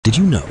Did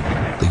you know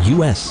the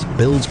US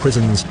builds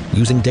prisons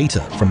using data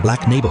from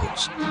black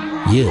neighborhoods?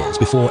 Years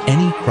before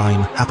any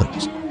crime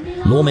happens,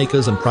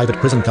 lawmakers and private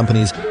prison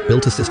companies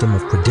built a system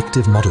of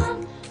predictive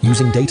modeling,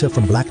 using data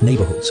from black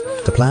neighborhoods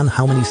to plan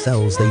how many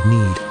cells they'd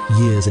need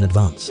years in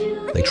advance.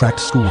 They tracked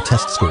school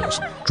test scores,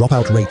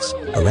 dropout rates,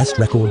 arrest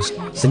records,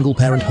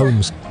 single-parent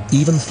homes,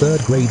 even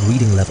third-grade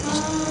reading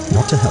levels,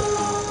 not to help,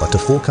 but to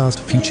forecast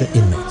future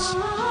inmates.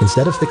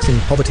 Instead of fixing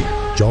poverty,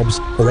 jobs,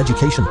 or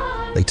education,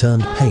 they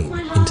turned pain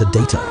into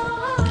data,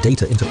 and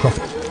data into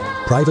profit.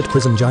 Private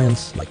prison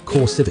giants like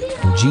Core Civic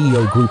and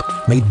GEO Group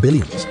made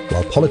billions,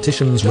 while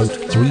politicians wrote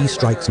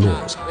three-strikes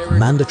laws,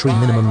 mandatory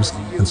minimums,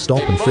 and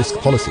stop-and-frisk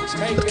policies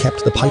that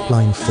kept the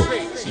pipeline full.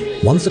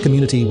 Once a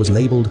community was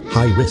labeled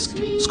high risk,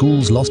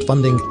 schools lost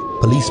funding,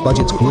 police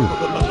budgets grew,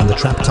 and the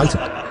trap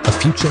tightened, a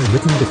future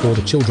written before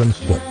the children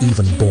were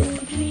even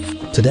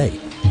born. Today,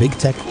 big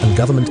tech and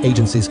government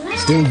agencies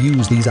still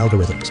use these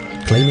algorithms,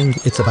 claiming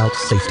it's about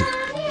safety.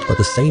 But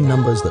the same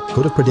numbers that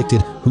could have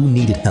predicted who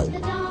needed help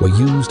were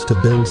used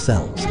to build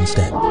cells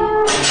instead.